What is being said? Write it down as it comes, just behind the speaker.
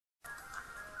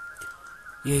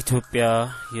የኢትዮጵያ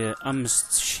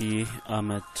የ5000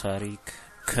 ዓመት ታሪክ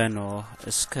ከኖህ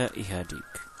እስከ ኢህአዴግ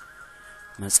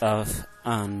መጽሐፍ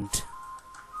 1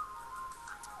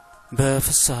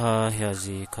 በፍሰሀ ያዜ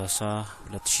ካሳ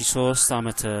 2003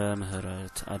 ዓመተ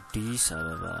ምህረት አዲስ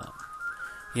አበባ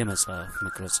የመጽሐፍ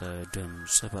መቅረጸ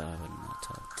ድምጽ በአብነት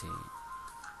ሀብቴ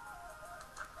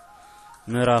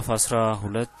ምእራፍ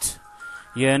 12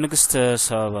 የንግስተ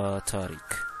ሳባ ታሪክ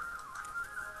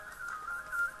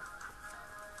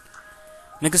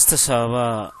ንግስተ ሳባ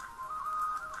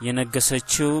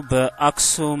የነገሰችው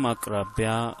በአክሱም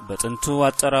አቅራቢያ በጥንቱ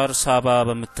አጠራር ሳባ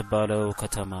በመትባለው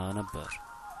ከተማ ነበር።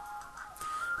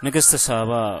 ንግስተ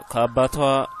ሳባ ከአባቷ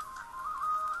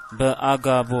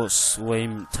በአጋቦስ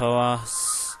ወይም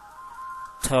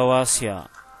ተዋሲያ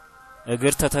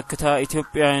እግር ተተክታ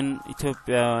ኢትዮጵያን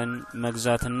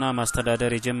መግዛትና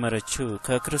ማስተዳደር የጀመረችው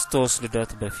ከክርስቶስ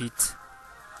ልደት በፊት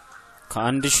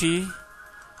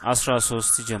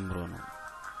ከ1013 ጀምሮ ነው።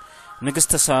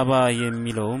 ንግስተ ሳባ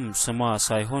የሚለውም ስሟ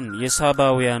ሳይሆን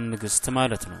የሳባውያን ንግስት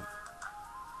ማለት ነው።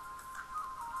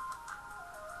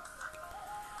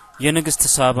 የንግስተ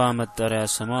ሳባ መጠሪያ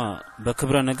ስሟ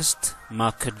በክብረ ንግስት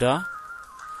ማክዳ፣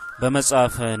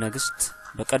 በመጽሐፈ ንግስት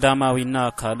በቀዳማዊና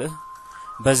ካልዕ፣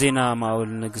 በዜና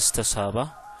ማውል ንግስተ ሳባ፣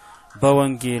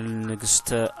 በወንጌል ንግስተ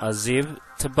አዜብ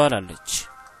ትባላለች።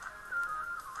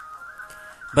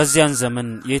 በዚያን ዘመን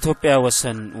የኢትዮጵያ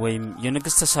ወሰን ወይም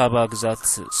የንግስተ ሳባ ግዛት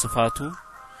ስፋቱ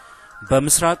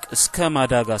በምስራቅ እስከ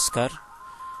ማዳጋስካር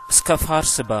እስከ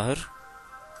ፋርስ ባህር፣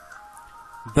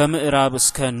 በምዕራብ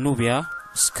እስከ ኑቢያ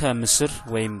እስከ ምስር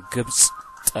ወይም ግብጽ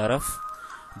ጠረፍ፣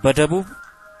 በደቡብ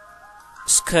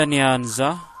እስከ ኒያንዛ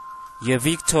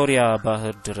የቪክቶሪያ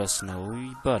ባህር ድረስ ነው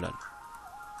ይባላል።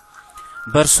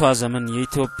 በእርሷ ዘመን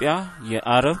የኢትዮጵያ፣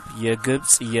 የአረብ፣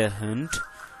 የግብጽ፣ የህንድ፣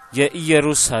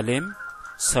 የኢየሩሳሌም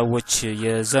ሰዎች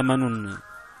የዘመኑን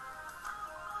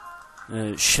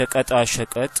ሸቀጣ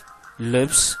ሸቀጥ፣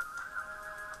 ልብስ፣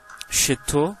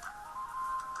 ሽቶ፣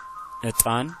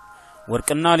 ዕጣን፣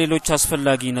 ወርቅና ሌሎች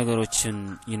አስፈላጊ ነገሮችን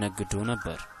ይነግዱ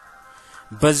ነበር።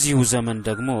 በዚሁ ዘመን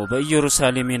ደግሞ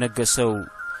በኢየሩሳሌም የነገሰው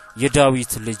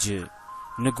የዳዊት ልጅ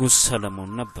ንጉስ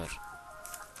ሰለሞን ነበር።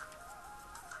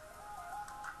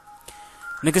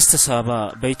 ንግስተ ሳባ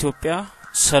በኢትዮጵያ፣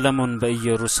 ሰለሞን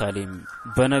በኢየሩሳሌም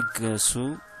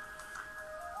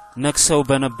ነግሰው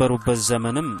በነበሩበት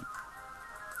ዘመንም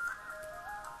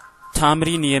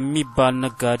ታምሪን የሚባል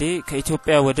ነጋዴ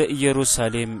ከኢትዮጵያ ወደ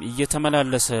ኢየሩሳሌም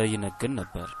እየተመላለሰ ይነግድ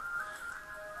ነበር።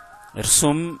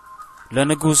 እርሱም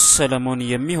ለንጉስ ሰለሞን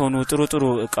የሚሆኑ ጥሩ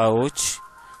ዕቃዎች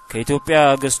ከኢትዮጵያ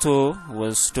ገዝቶ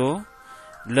ወስዶ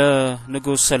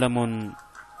ለንጉስ ሰለሞን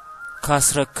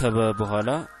ካስረከበ በኋላ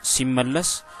ሲመለስ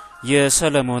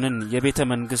የሰለሞንን የቤተ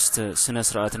መንግስት ስነ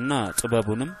ስርዓትና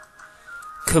ጥበቡንም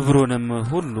ክብሩንም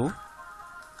ሁሉ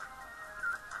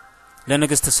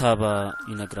ለንግስተ ሳባ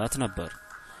ይነግራት ነበር።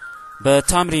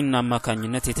 በታምሪን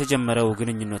አማካኝነት የተጀመረው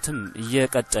ግንኙነትም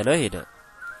እየቀጠለ ሄደ።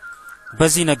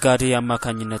 በዚህ ነጋዴ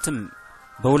አማካኝነትም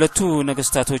በሁለቱ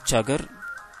ነገስታቶች ሀገር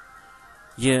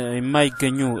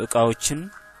የማይገኙ ዕቃዎችን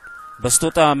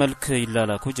በስጦታ መልክ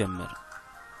ይላላኩ ጀመር።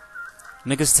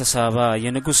 ንግስተ ሳባ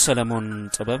የንጉስ ሰለሞን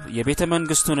ጥበብ፣ የቤተ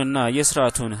መንግስቱንና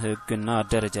የሥርዓቱን ህግና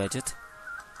አደረጃጀት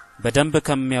በደንብ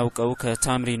ከሚያውቀው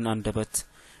ከታምሪን አንደበት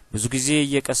ብዙ ጊዜ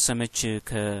እየቀሰመች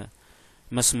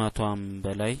ከመስማቷም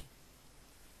በላይ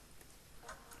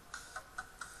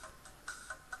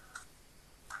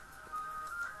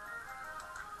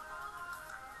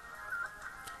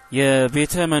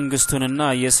የቤተ መንግስቱንና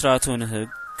የሥርዓቱን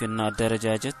ህግና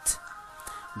አደረጃጀት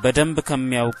በደንብ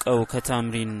ከሚያውቀው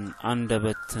ከታምሪን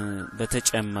አንደበት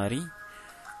በተጨማሪ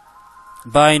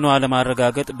በአይኗ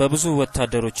ለማረጋገጥ በብዙ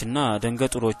ወታደሮችና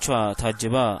ደንገጡሮቿ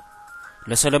ታጅባ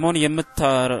ለሰለሞን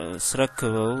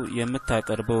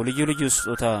የምታቀርበው ልዩ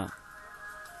ስጦታ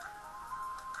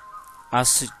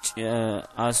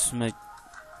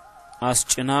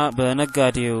አስጭና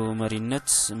በነጋዴው መሪነት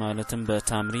ማለትም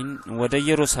በታምሪን ወደ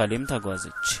ኢየሩሳሌም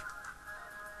ተጓዘች።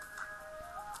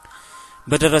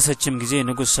 በደረሰችም ጊዜ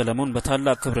ንጉስ ሰለሞን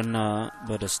በታላቅ ክብርና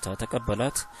በደስታ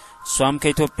ተቀበላት። እሷም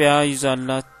ከኢትዮጵያ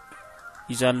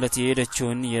ይዛለት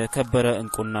የሄደችውን የከበረ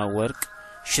እንቁና ወርቅ፣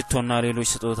 ሽቶና ሌሎች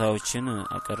ስጦታዎችን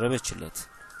አቀረበችለት።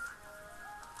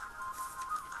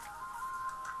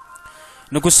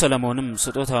 ንጉስ ሰለሞንም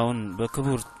ስጦታውን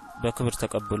በክብር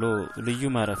ተቀብሎ ልዩ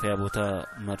ማረፊያ ቦታ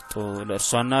መርጦ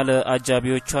ለእርሷና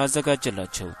ለአጃቢዎቿ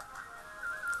አዘጋጀላቸው።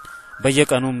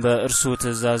 በየቀኑም በእርሱ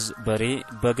ትእዛዝ በሬ፣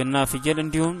 በግና ፍየል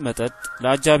እንዲሁም መጠጥ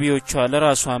ለአጃቢዎቿ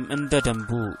ለራሷም እንደ ደንቡ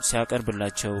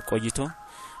ሲያቀርብላቸው ቆይቶ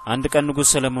አንድ ቀን ንጉስ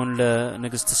ሰለሞን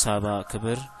ለንግስት ሳባ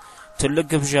ክብር ትልቅ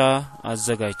ግብዣ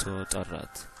አዘጋጅቶ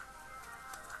ጠራት።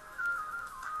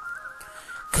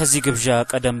 ከዚህ ግብዣ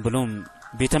ቀደም ብሎም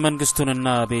ቤተ መንግስቱንና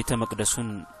ቤተ መቅደሱን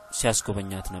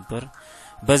ሲያስጎበኛት ነበር።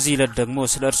 በዚህ ዕለት ደግሞ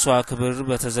ስለ እርሷ ክብር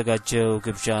በተዘጋጀው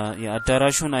ግብዣ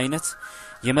የአዳራሹን አይነት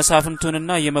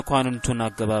የመሳፍንቱንና የመኳንንቱን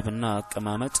አገባብና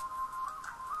አቀማመጥ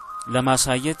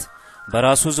ለማሳየት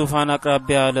በራሱ ዙፋን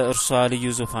አቅራቢያ ለእርሷ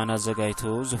ልዩ ዙፋን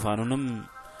አዘጋጅቶ ዙፋኑንም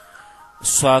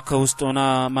እሷ ከውስጥ ሆና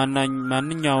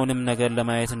ማንኛውንም ነገር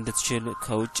ለማየት እንድትችል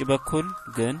ከውጭ በኩል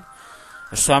ግን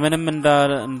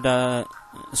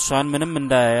እሷን ምንም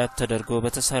እንዳያያት ተደርጎ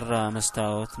በተሰራ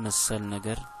መስታወት መሰል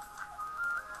ነገር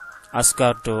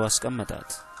አስጋርዶ አስቀመጣት።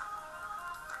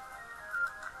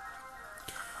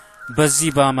 በዚህ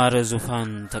ባማረ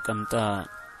ዙፋን ተቀምጣ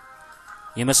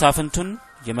የመሳፍንቱን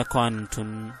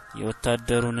የመኳንንቱን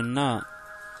የወታደሩንና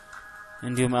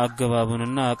እንዲሁም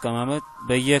አገባቡንና አቀማመጥ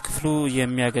በየክፍሉ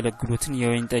የሚያገለግሉትን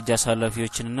የወይን ጠጅ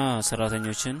አሳላፊዎችንና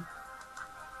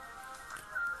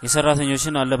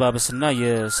የሰራተኞችን አለባበስና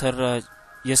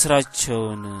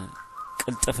የስራቸውን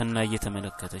ቅልጥፍና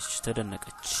እየተመለከተች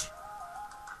ተደነቀች።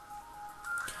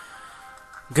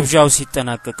 ግብዣው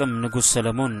ሲጠናቀቅም ንጉስ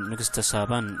ሰለሞን ንግስተ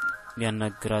ሳባን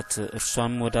ሊያናግራት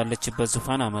እርሷም ወዳለችበት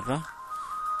ዙፋን አመራ።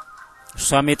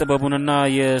 እርሷም የጥበቡንና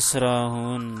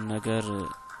የስራውን ነገር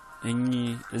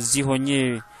እዚህ ሆኜ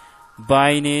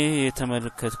በአይኔ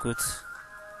የተመለከትኩት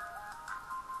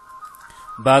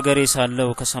በአገሬ ሳለው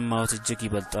ከሰማሁት እጅግ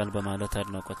ይበልጣል በማለት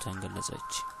አድናቆቷን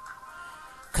ገለጸች።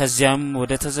 ከዚያም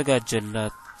ወደ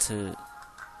ተዘጋጀላት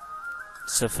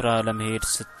ስፍራ ለመሄድ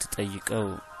ስትጠይቀው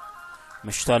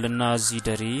መሽቷልና እዚህ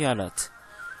ደሪ አላት።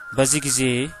 በዚህ ጊዜ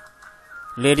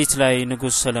ሌሊት ላይ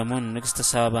ንጉስ ሰለሞን ንግስተ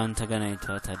ሳባን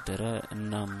ተገናኝቷት አደረ።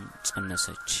 እናም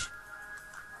ጸነሰች።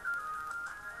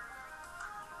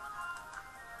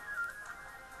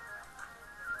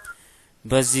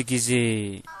 በዚህ ጊዜ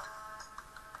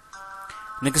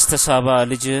ንግስተ ሳባ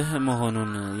ልጅህ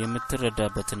መሆኑን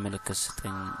የምትረዳበትን ምልክት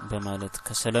ስጠኝ በማለት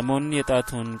ከሰለሞን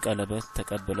የጣቱን ቀለበት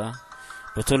ተቀብላ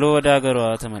በቶሎ ወደ አገሯ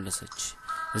ተመለሰች።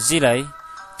 እዚህ ላይ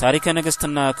ታሪከ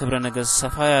ነገስትና ክብረ ነገስት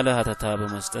ሰፋ ያለ ሀተታ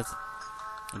በመስጠት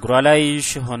እግሯ ላይ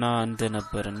ሆና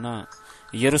እንደነበርና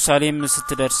ኢየሩሳሌም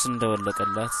ስትደርስ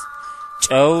እንደወለቀላት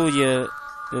ጨው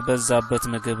የበዛበት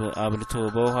ምግብ አብልቶ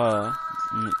በውሃ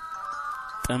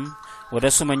ጥም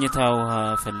ወደሱ መኝታ ውሃ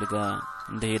ፈልጋ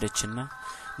እንደሄደችና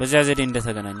በዚያ ዘዴ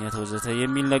እንደተገናኛት ወዘተ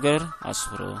የሚል ነገር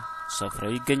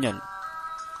ሰፍረው ይገኛል።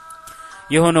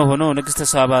 የሆነ ሆኖ ንግስተ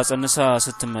ሳባ ጸንሳ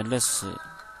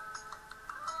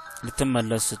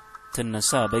ልትመለስ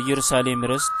ስትነሳ በኢየሩሳሌም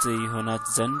ርስት ይሆናት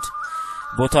ዘንድ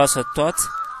ቦታ ሰጥቷት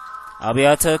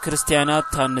አብያተ ክርስቲያናት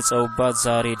ታንጸውባት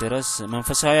ዛሬ ድረስ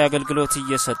መንፈሳዊ አገልግሎት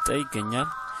እየሰጠ ይገኛል።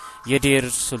 የዴር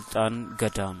ሱልጣን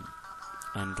ገዳም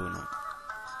አንዱ ነው።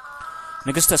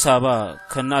 ንግስተ ሳባ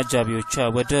ከነአጃቢዎቿ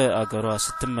ወደ አገሯ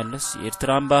ስትመለስ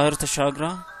የኤርትራን ባህር ተሻግራ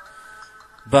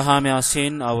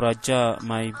በሐማሴን አውራጃ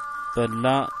ማይበላ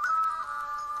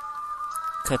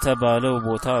ከተባለው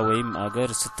ቦታ ወይም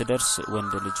አገር ስትደርስ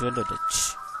ወንድ ልጅ ወለደች።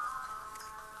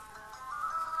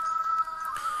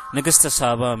 ንግስተ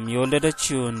ሳባም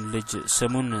የወለደችውን ልጅ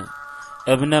ስሙን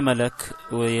እብነ መለክ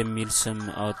የሚል ስም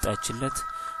አወጣችለት።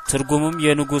 ትርጉሙም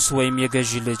የንጉስ ወይም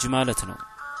የገዢ ልጅ ማለት ነው።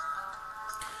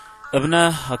 እብነ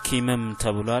ሐኪምም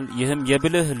ተብሏል። ይህም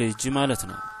የብልህ ልጅ ማለት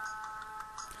ነው።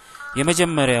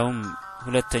 የመጀመሪያውም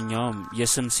ሁለተኛውም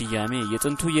የስም ስያሜ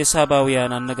የጥንቱ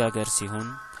የሳባውያን አነጋገር ሲሆን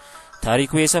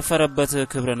ታሪኩ የሰፈረበት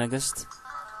ክብረ ነገስት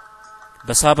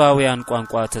በሳባውያን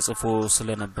ቋንቋ ተጽፎ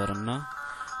ስለነበርና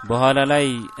በኋላ ላይ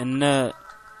እነ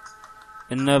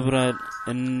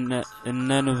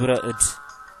ንብረእድ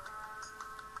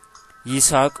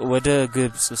ይስሐቅ ወደ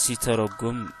ግብጽ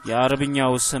ሲተረጎም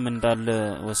የአረብኛው ስም እንዳለ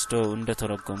ወስደው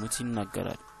እንደተረጎሙት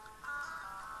ይናገራል።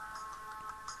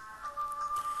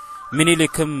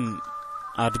 ምኒልክም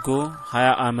አድጎ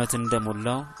 20 ዓመት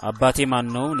እንደሞላው አባቴ ማን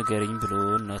ነው ንገሪኝ ብሎ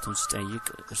እናቱን ሲጠይቅ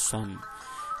እርሷም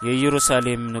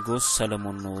የኢየሩሳሌም ንጉስ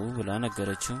ሰለሞን ነው ብላ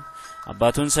ነገረችው።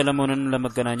 አባቱን ሰለሞንን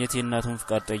ለመገናኘት የእናቱን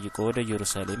ፍቃድ ጠይቆ ወደ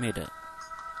ኢየሩሳሌም ሄደ።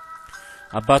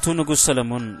 አባቱ ንጉስ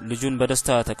ሰለሞን ልጁን በደስታ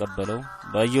ተቀበለው።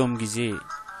 ባየውም ጊዜ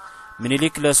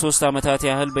ምኒልክ ለ3 ዓመታት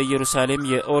ያህል በኢየሩሳሌም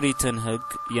የኦሪትን ሕግ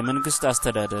የመንግስት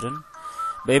አስተዳደርን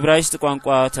በዕብራይስጥ ቋንቋ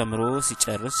ተምሮ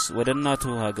ሲጨርስ ወደ እናቱ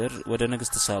ሀገር ወደ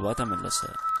ንግስተ ሳባ ተመለሰ።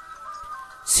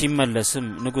 ሲመለስም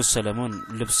ንጉስ ሰለሞን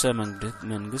ልብሰ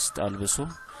መንግስት አልብሶ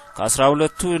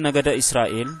ከ12ቱ ነገደ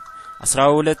እስራኤል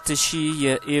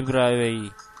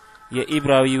 12000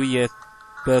 የዕብራዊው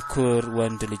የበኩር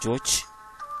ወንድ ልጆች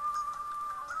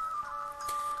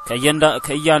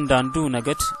ከእያንዳንዱ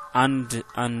ነገድ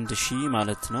 1000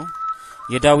 ማለት ነው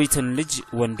የዳዊትን ልጅ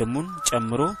ወንድሙን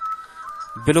ጨምሮ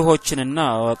ብልሆችንና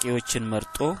አዋቂዎችን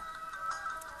መርጦ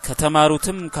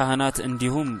ከተማሩትም ካህናት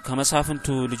እንዲሁም ከመሳፍንቱ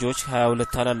ልጆች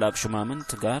 22 ታላላቅ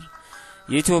ሹማምንት ጋር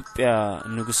የኢትዮጵያ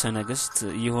ንጉሠ ነገሥት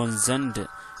ይሆን ዘንድ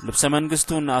ልብሰ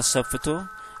መንግስቱን አሰፍቶ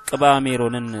ቅባ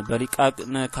ሜሮንን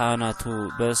በሊቃነ ካህናቱ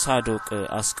በሳዶቅ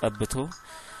አስቀብቶ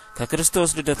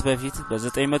ከክርስቶስ ልደት በፊት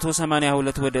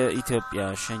በ982 ወደ ኢትዮጵያ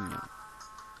ሸኘው።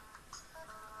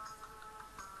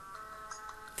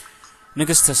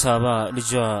 ንግሥተ ሳባ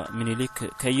ልጇ ምኒልክ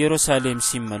ከኢየሩሳሌም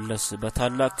ሲመለስ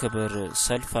በታላቅ ክብር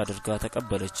ሰልፍ አድርጋ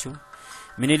ተቀበለችው።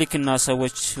 ምኒልክና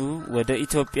ሰዎቹ ወደ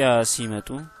ኢትዮጵያ ሲመጡ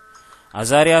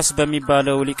አዛሪያስ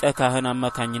በሚባለው ሊቀ ካህን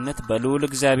አማካኝነት በልዑል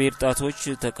እግዚአብሔር ጣቶች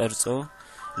ተቀርጾ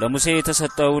ለሙሴ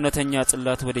የተሰጠው እውነተኛ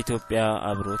ጽላት ወደ ኢትዮጵያ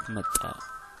አብሮት መጣ።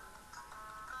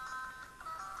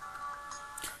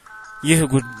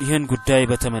 ይህን ጉዳይ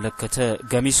በተመለከተ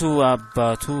ገሚሱ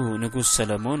አባቱ ንጉሥ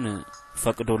ሰለሞን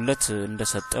ፈቅዶለት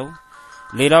እንደሰጠው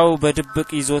ሌላው በድብቅ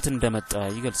ይዞት እንደመጣ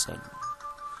ይገልጻል።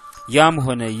 ያም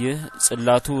ሆነ ይህ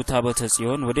ጽላቱ ታቦተ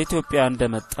ጽዮን ወደ ኢትዮጵያ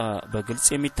እንደመጣ በግልጽ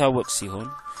የሚታወቅ ሲሆን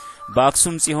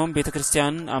በአክሱም ጽዮን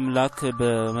ቤተክርስቲያን አምላክ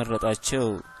በመረጣቸው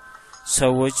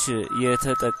ሰዎች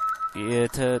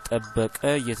የተጠበቀ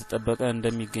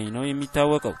እንደሚገኝ ነው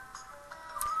የሚታወቀው።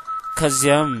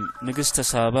 ከዚያም ንግሥተ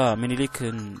ሳባ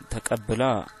ምኒልክን ተቀብላ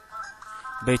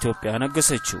በኢትዮጵያ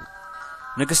ነገሰችው።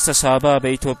 ንግሥተ ሳባ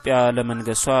በኢትዮጵያ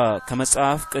ለመንገሷ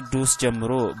ከመጽሐፍ ቅዱስ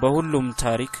ጀምሮ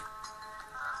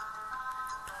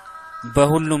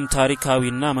በሁሉም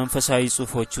ታሪካዊና መንፈሳዊ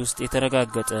ጽሑፎች ውስጥ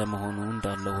የተረጋገጠ መሆኑ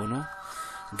እንዳለ ሆኖ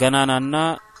ገናናና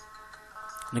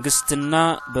ንግስትና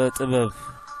በጥበብ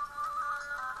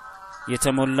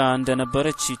የተሞላ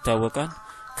እንደነበረች ይታወቃል።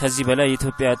 ከዚህ በላይ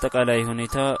የኢትዮጵያ አጠቃላይ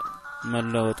ሁኔታ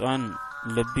መለወጧን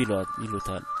ልብ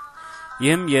ይሉታል።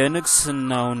 ይህም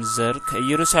የንግስናውን ዘር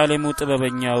ከኢየሩሳሌሙ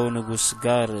ጥበበኛው ንጉስ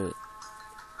ጋር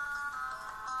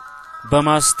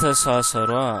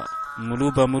በማስተሳሰሯ ሙሉ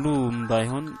በሙሉ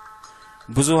ባይሆን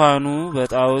ብዙሃኑ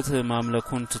በጣዖት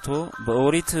ማምለኩን ትቶ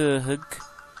በኦሪት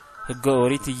ሕገ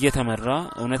ኦሪት እየተመራ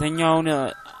እውነተኛውን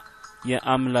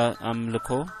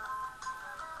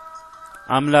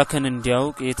አምላክን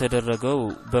እንዲያውቅ የተደረገው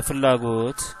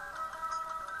በፍላጎት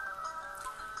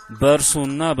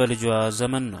በእርሱና በልጇ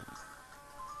ዘመን ነው።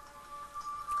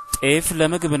 ጤፍ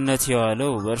ለምግብነት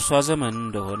የዋለው በእርሷ ዘመን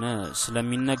እንደሆነ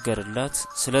ስለሚነገርላት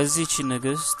ስለዚህች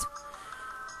ንግስት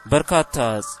በርካታ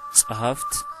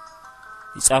ጸሐፍት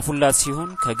ይጻፉላት ሲሆን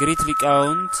ከግሪክ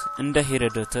ሊቃውንት እንደ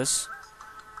ሄሮዶተስ፣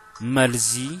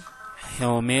 መልዚ፣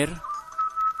 ሆሜር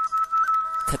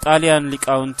ከጣሊያን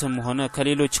ሊቃውንትም ሆነ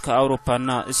ከሌሎች ከአውሮፓና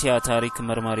እስያ ታሪክ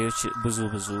መርማሪዎች ብዙ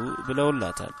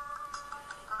ብለውላታል።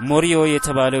 ሞሪዮ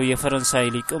የተባለው የፈረንሳይ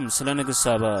ሊቅም ስለ ንግሥት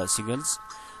ሳባ ሲገልጽ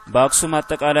በአክሱም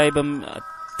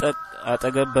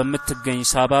አጠገብ በምትገኝ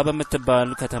ሳባ በምትባል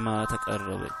ከተማ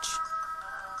ተቀረበች።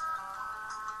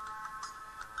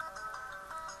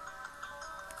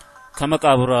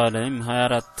 ከመቃብሯ ላይም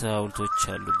 24 ሐውልቶች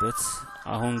አሉበት።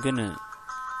 አሁን ግን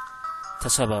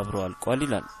ተሰባብሮ አልቋል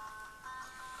ይላል።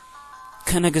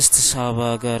 ከንግሥት ሳባ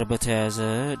ጋር በተያያዘ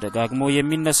ደጋግሞ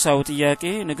የሚነሳው ጥያቄ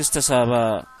ንግሥት ሳባ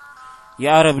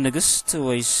የአረብ ንግስት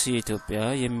ወይስ የኢትዮጵያ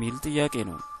የሚል ጥያቄ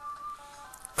ነው።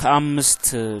 ከ5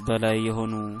 በላይ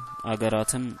የሆኑ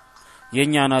አገራትም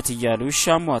የኛ ናት እያሉ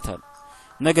ይሻሟታል።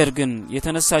 ነገር ግን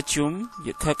የተነሳችውም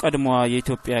ከቀድሞዋ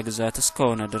የኢትዮጵያ ግዛት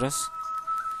እስከሆነ ድረስ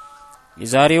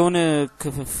የዛሬውን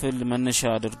ክፍፍል መነሻ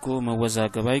አድርጎ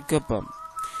መወዛገብ አይገባም።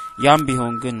 ያም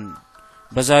ቢሆን ግን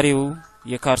በዛሬው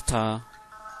የካርታ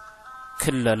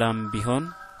ክለላም ቢሆን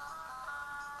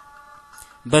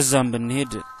በዛም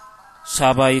ብንሄድ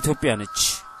ሳባ ኢትዮጵያ ነች።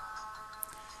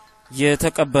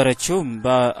 የተቀበረችው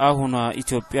በአሁኗ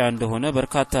ኢትዮጵያ እንደሆነ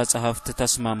በርካታ ጸሐፍት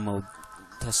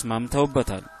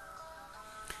ተስማምተውበታል።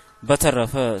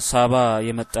 በተረፈ ሳባ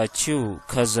የመጣችው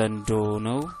ከዘንዶ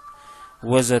ነው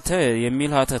ወዘተ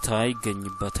የሚል ሀተታ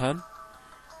ይገኝበታል።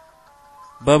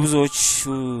 በብዙዎች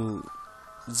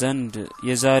ዘንድ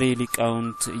የዛሬ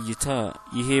ሊቃውንት እይታ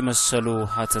ይሄ መሰሉ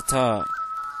ሀተታ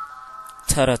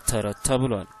ተረት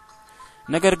ተብሏል።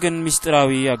 ነገር ግን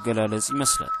ምስጢራዊ አገላለጽ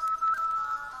ይመስላል።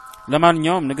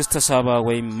 ለማንኛውም ንግሥት ሳባ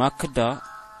ወይም ማክዳ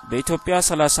በኢትዮጵያ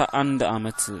 31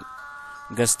 ዓመት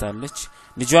ገዝታለች።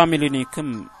 ልጇ ሚሊኒክም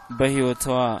በህይወቷ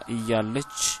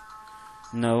እያለች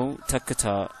ነው ተክታ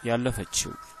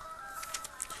ያለፈችው።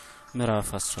 ምዕራፍ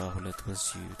 12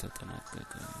 በዚህ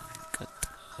ተጠናቀቀ።